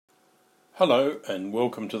Hello and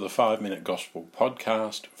welcome to the 5 Minute Gospel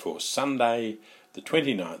podcast for Sunday, the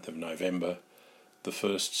 29th of November, the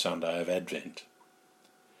first Sunday of Advent.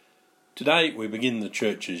 Today we begin the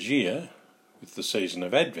Church's year with the season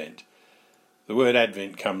of Advent. The word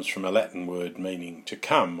Advent comes from a Latin word meaning to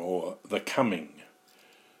come or the coming.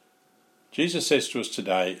 Jesus says to us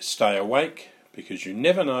today, stay awake because you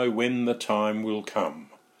never know when the time will come.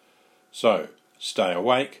 So, stay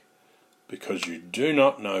awake because you do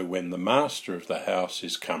not know when the master of the house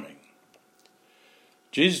is coming.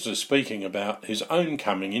 Jesus is speaking about his own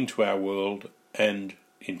coming into our world and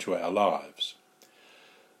into our lives.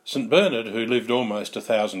 St. Bernard, who lived almost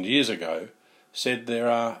 1,000 years ago, said there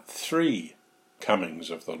are 3 comings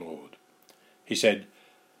of the Lord. He said,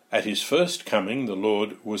 at his first coming the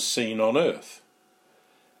Lord was seen on earth.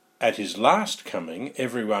 At his last coming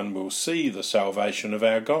everyone will see the salvation of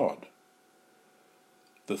our God.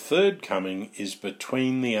 The third coming is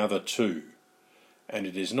between the other 2, and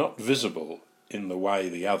it is not visible in the way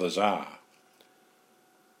the others are.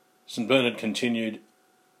 St. Bernard continued,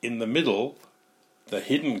 in the middle, the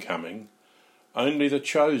hidden coming, only the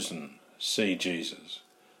chosen see Jesus,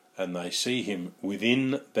 and they see him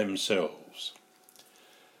within themselves.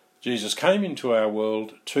 Jesus came into our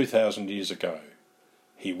world 2,000 years ago.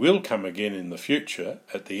 He will come again in the future,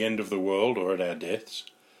 at the end of the world or at our deaths.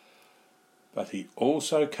 But he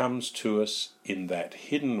also comes to us in that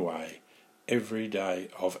hidden way every day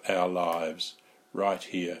of our lives, right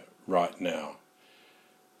here, right now.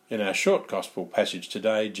 In our short gospel passage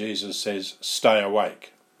today, Jesus says, stay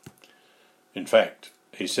awake. In fact,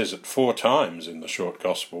 he says it 4 times in the short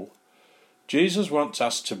gospel. Jesus wants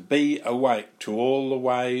us to be awake to all the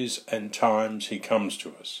ways and times he comes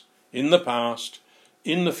to us, in the past,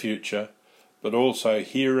 in the future, but also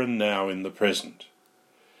here and now in the present.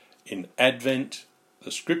 In Advent,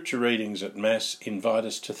 the scripture readings at Mass invite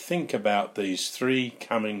us to think about these 3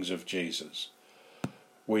 comings of Jesus.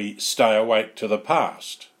 We stay awake to the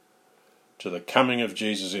past, to the coming of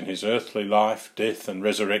Jesus in his earthly life, death and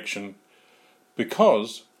resurrection,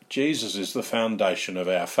 because Jesus is the foundation of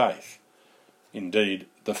our faith, indeed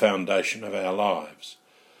the foundation of our lives.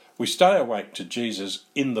 We stay awake to Jesus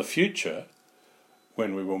in the future,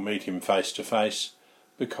 when we will meet him face to face,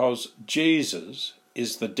 because Jesus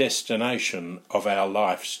is the destination of our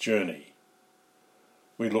life's journey.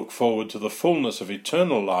 We look forward to the fullness of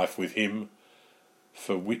eternal life with him,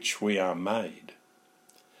 for which we are made.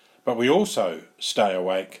 But we also stay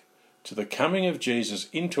awake to the coming of Jesus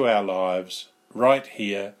into our lives right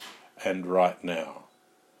here and right now,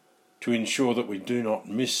 to ensure that we do not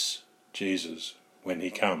miss Jesus when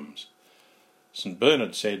he comes. St.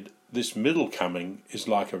 Bernard said, this middle coming is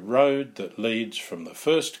like a road that leads from the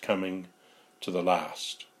first coming to the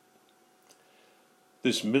last.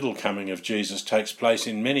 This middle coming of Jesus takes place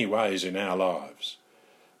in many ways in our lives.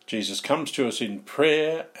 Jesus comes to us in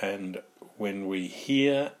prayer, and when we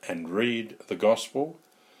hear and read the gospel,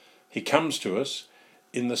 he comes to us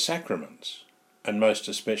in the sacraments, and most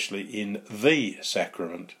especially in the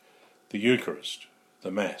sacrament, the Eucharist,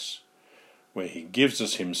 the Mass, where he gives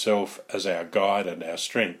us himself as our guide and our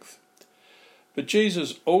strength. But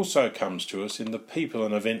Jesus also comes to us in the people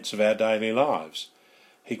and events of our daily lives.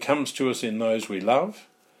 He comes to us in those we love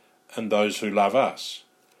and those who love us.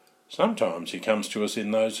 Sometimes he comes to us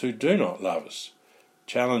in those who do not love us,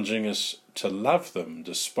 challenging us to love them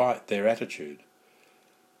despite their attitude.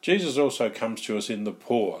 Jesus also comes to us in the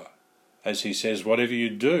poor, as he says, whatever you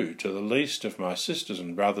do to the least of my sisters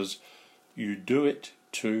and brothers, you do it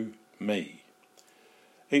to me.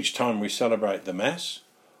 Each time we celebrate the Mass,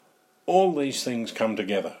 all these things come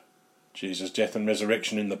together. Jesus' death and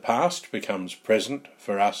resurrection in the past becomes present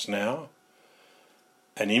for us now.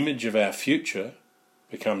 An image of our future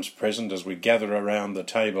becomes present as we gather around the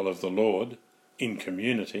table of the Lord in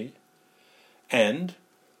community. And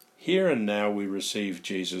here and now we receive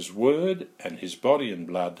Jesus' word and his body and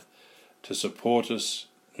blood to support us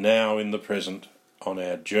now in the present on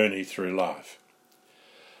our journey through life.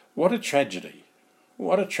 What a tragedy!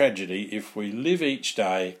 What a tragedy if we live each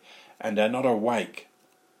day and are not awake.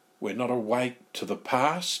 We're not awake to the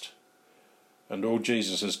past and all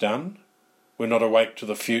Jesus has done. We're not awake to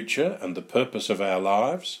the future and the purpose of our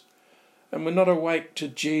lives. And we're not awake to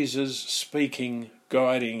Jesus speaking,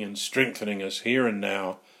 guiding and strengthening us here and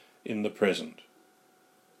now in the present.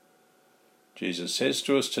 Jesus says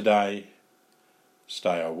to us today,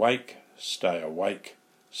 stay awake, stay awake,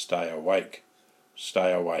 stay awake,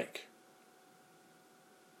 stay awake.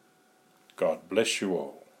 God bless you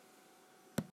all.